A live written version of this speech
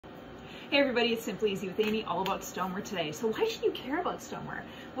Hey everybody, it's Simply Easy with Amy, all about stoneware today. So why should you care about stoneware?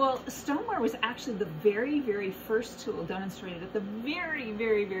 Well, stoneware was actually the very first tool demonstrated at the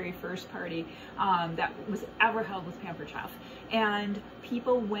very first party that was ever held with Pampered Chef. And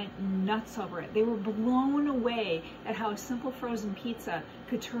people went nuts over it. They were blown away at how a simple frozen pizza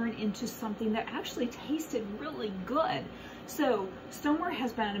could turn into something that actually tasted really good. So stoneware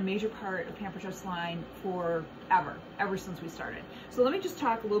has been a major part of Pampered Chef's line ever since we started. So let me just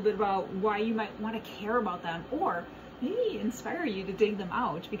talk a little bit about why you might want to care about them, or maybe inspire you to dig them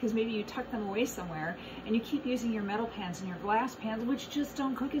out, because maybe you tuck them away somewhere and you keep using your metal pans and your glass pans, which just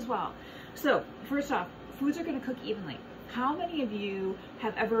don't cook as well. So first off, foods are going to cook evenly. How many of you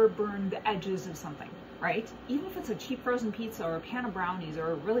have ever burned the edges of something, right? Even if it's a cheap frozen pizza or a pan of brownies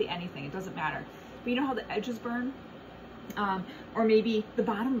or really anything, it doesn't matter. But you know how the edges burn? Or maybe the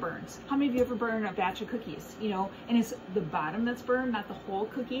bottom burns. How many of you ever burn a batch of cookies, you know, and it's the bottom that's burned, not the whole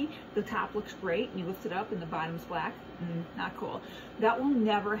cookie? The top looks great and you lift it up and the bottom's black? Not cool. That will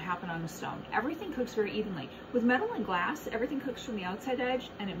never happen on a stone. Everything cooks very evenly. With metal and glass, everything cooks from the outside edge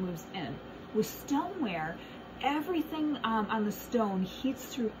and it moves in. With stoneware, everything on the stone heats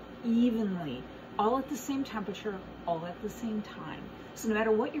through evenly, all at the same temperature, all at the same time. So no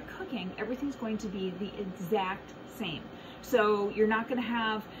matter what you're cooking, everything's going to be the exact same. So you're not going to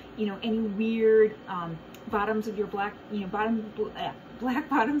have, you know, any weird bottoms of your black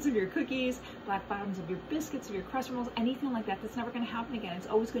bottoms of your cookies, black bottoms of your biscuits, of your crust rolls, anything like that. That's never going to happen again. It's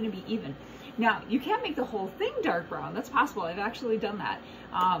always going to be even. Now, you can't make the whole thing dark brown. That's possible. I've actually done that.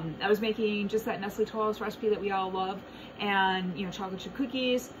 I was making just that Nestle Toil's recipe that we all love, and, you know, chocolate chip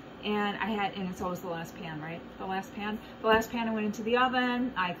cookies. And it's always the last pan, right? The last pan I went into the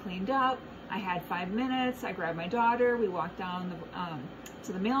oven, I cleaned up, I had 5 minutes, I grabbed my daughter, we walked down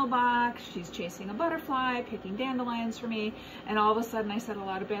to the mailbox, she's chasing a butterfly, picking dandelions for me, and all of a sudden I said a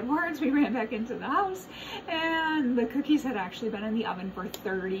lot of bad words, we ran back into the house, and the cookies had actually been in the oven for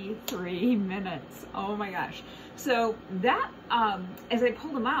 33 minutes. Oh my gosh. So that, as I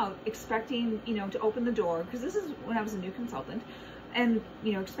pulled them out, expecting, you know, to open the door, because this is when I was a new consultant, and,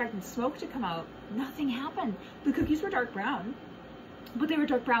 you know, expecting smoke to come out, nothing happened. The cookies were dark brown, but they were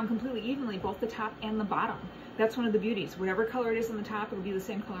dark brown completely evenly, both the top and the bottom. That's one of the beauties. Whatever color it is on the top, it'll be the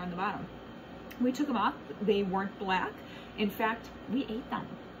same color on the bottom. We took them off. They weren't black. In fact, we ate them.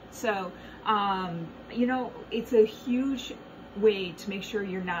 So, you know, it's a huge way to make sure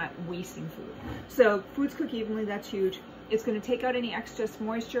you're not wasting food. So foods cook evenly, that's huge. It's going to take out any excess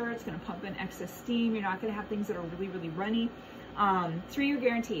moisture. It's going to pump in excess steam. You're not going to have things that are really runny. 3-year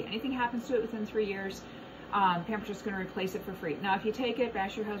guarantee. Anything happens to it within 3 years, Pampered Chef's going to replace it for free. Now, if you take it,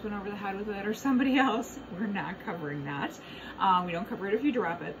 bash your husband over the head with it or somebody else, we're not covering that. We don't cover it if you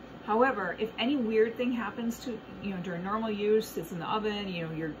drop it. However, if any weird thing happens to, you know, during normal use, it's in the oven, you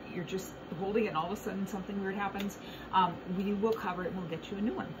know, you're just holding it and all of a sudden something weird happens, we will cover it and we'll get you a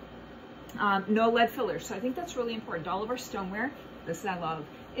new one. No lead fillers. So I think that's really important. All of our stoneware, this I love,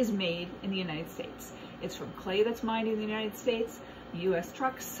 is made in the United States. It's from clay that's mined in the United States. U.S.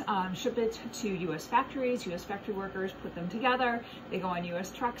 trucks ship it to U.S. factories. U.S. factory workers put them together. They go on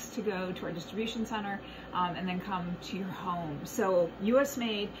U.S. trucks to go to our distribution center and then come to your home. So U.S.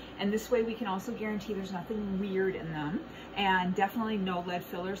 made, and this way we can also guarantee there's nothing weird in them, and definitely no lead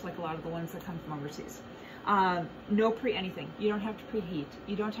fillers like a lot of the ones that come from overseas. No anything. You don't have to preheat.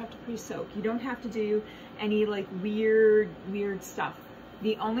 You don't have to pre-soak. You don't have to do any like weird stuff.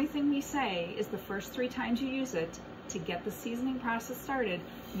 The only thing we say is the first 3 times you use it, to get the seasoning process started,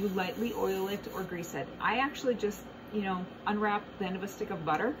 you lightly oil it or grease it. I actually just, you know, unwrap the end of a stick of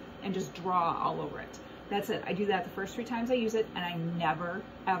butter and just draw all over it. That's it. I do that the first 3 times I use it, and I never,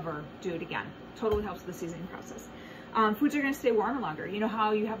 ever do it again. Totally helps with the seasoning process. Foods are going to stay warmer longer. You know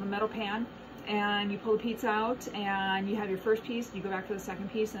how you have a metal pan and you pull the pizza out and you have your first piece, and you go back to the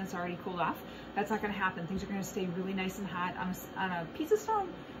second piece and it's already cooled off? That's not going to happen. Things are going to stay really nice and hot on a pizza stone.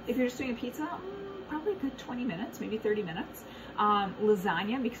 If you're just doing a pizza, probably a good 20 minutes, maybe 30 minutes.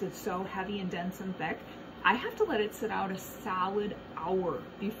 Lasagna, because it's so heavy and dense and thick, I have to let it sit out a solid hour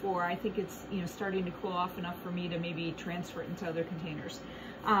before I think it's, you know, starting to cool off enough for me to maybe transfer it into other containers.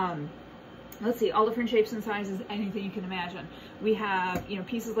 Let's see, all different shapes and sizes, anything you can imagine. We have, you know,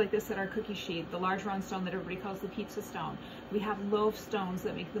 pieces like this that are cookie sheet, the large round stone that everybody calls the pizza stone. We have loaf stones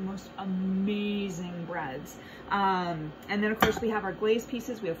that make the most amazing breads. And then of course we have our glazed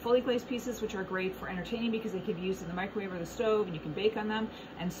pieces. We have fully glazed pieces, which are great for entertaining because they can be used in the microwave or the stove, and you can bake on them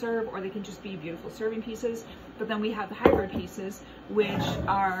and serve, or they can just be beautiful serving pieces. But then we have the hybrid pieces, which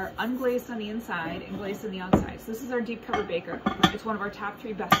are unglazed on the inside and glazed on the outside. So this is our deep cover baker. It's one of our top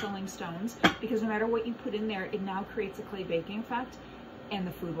 3 best-selling stones because no matter what you put in there, it now creates a clay baking effect. and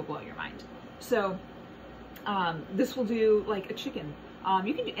the food will blow your mind. So this will do like a chicken.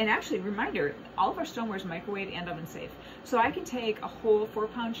 You can, and actually, reminder, all of our Stoneware is microwave and oven safe. So I can take a whole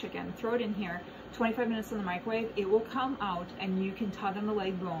 4-pound chicken, throw it in here, 25 minutes in the microwave, it will come out and you can tug on the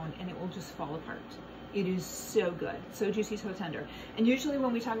leg bone and it will just fall apart. It is so good, so juicy, so tender. And usually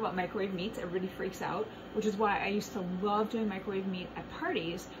when we talk about microwave meats, everybody freaks out, which is why I used to love doing microwave meat at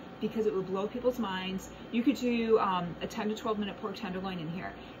parties, because it would blow people's minds. You could do a 10 to 12 minute pork tenderloin in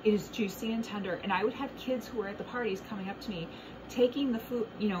here. It is juicy and tender. And I would have kids who were at the parties coming up to me, taking the food,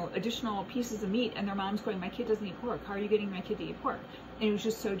 you know, additional pieces of meat, and their mom's going, my kid doesn't eat pork. How are you getting my kid to eat pork? And it was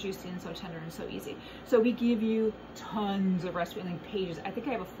just so juicy and so tender and so easy. So we give you tons of recipe, like pages. I think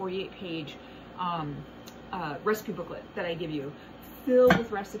I have a 48-page recipe booklet that I give you, filled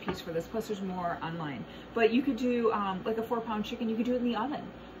with recipes for this, plus there's more online. But you could do like a 4-pound chicken, you could do it in the oven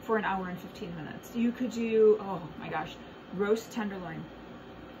for an hour and 15 minutes. You could do, oh my gosh, roast tenderloin.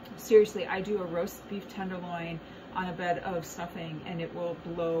 Seriously, I do a roast beef tenderloin on a bed of stuffing and it will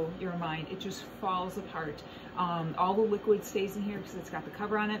blow your mind. It just falls apart. All the liquid stays in here because it's got the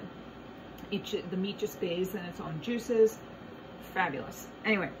cover on it. The meat just bathes in its own juices. Fabulous.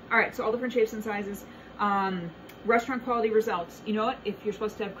 Anyway, all right, so all different shapes and sizes. Restaurant quality results. You know what? If you're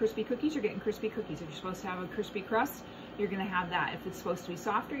supposed to have crispy cookies, you're getting crispy cookies. If you're supposed to have a crispy crust, you're going to have that. If it's supposed to be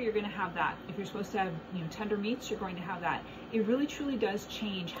softer, you're going to have that. If you're supposed to have, you know, tender meats, you're going to have that. It really truly does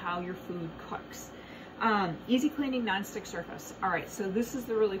change how your food cooks. Easy cleaning, non-stick surface. All right, so this is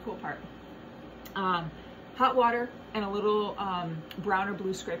the really cool part. Hot water and a little brown or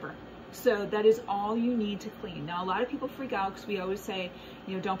blue scraper. So that is all you need to clean. Now, a lot of people freak out because we always say,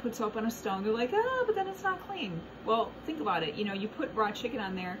 you know, don't put soap on a stone. They're like, oh, but then it's not clean. Well, think about it. You know, you put raw chicken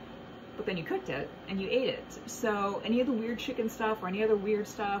on there, but then you cooked it and you ate it. So any of the weird chicken stuff or any other weird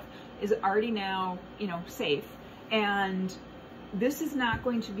stuff is already now, you know, safe. And this is not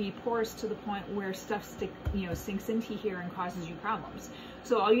going to be porous to the point where stuff sinks into here and causes you problems.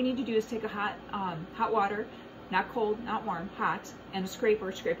 So all you need to do is take a hot water, not cold, not warm, hot, and a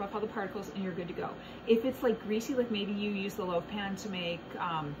scraper, scrape off all the particles, and you're good to go. If it's like greasy, like maybe you use the loaf pan to make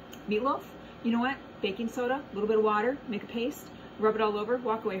meatloaf, you know what? Baking soda, a little bit of water, make a paste, rub it all over,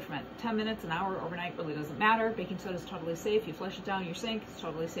 walk away from it. 10 minutes, an hour, overnight, really doesn't matter. Baking soda is totally safe. You flush it down your sink, it's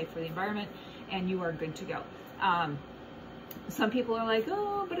totally safe for the environment, and you are good to go. Some people are like,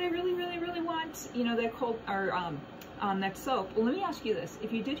 oh, but I really, really, really want, you know, that cold, or that soap. Well, let me ask you this.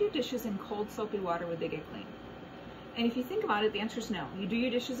 If you did your dishes in cold soapy water, would they get clean? And if you think about it, the answer is no. You do your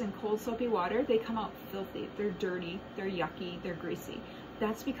dishes in cold soapy water, they come out filthy. They're dirty, they're yucky, they're greasy.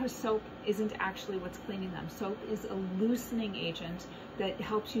 That's because soap isn't actually what's cleaning them. Soap is a loosening agent that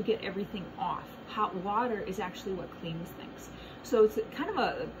helps you get everything off. Hot water is actually what cleans things. So it's kind of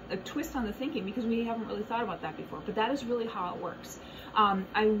a twist on the thinking because we haven't really thought about that before, but that is really how it works.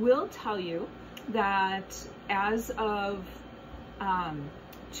 I will tell you that as of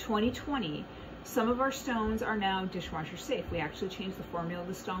 2020, some of our stones are now dishwasher safe. We actually changed the formula of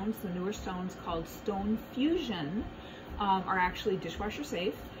the stones. The newer stones called Stone Fusion are actually dishwasher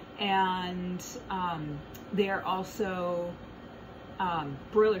safe, and they are also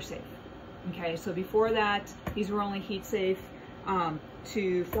broiler safe. Okay, so before that, these were only heat safe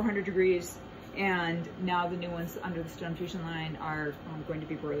to 400 degrees, and now the new ones under the Stone Fusion line are going to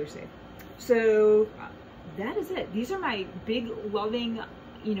be broiler safe. So that is it. These are my big loving,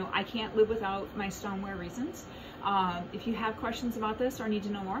 you know, I can't live without my Stoneware reasons. If you have questions about this or need to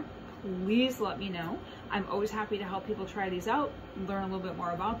know more, please let me know. I'm always happy to help people try these out, learn a little bit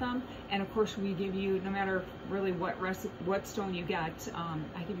more about them. And of course, we give you, no matter really what stone you get,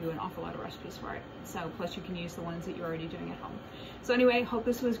 I give you an awful lot of recipes for it. So plus you can use the ones that you're already doing at home. So anyway, hope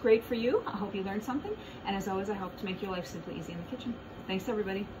this was great for you. I hope you learned something. And as always, I hope to make your life simply easy in the kitchen. Thanks,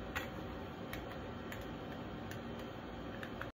 everybody.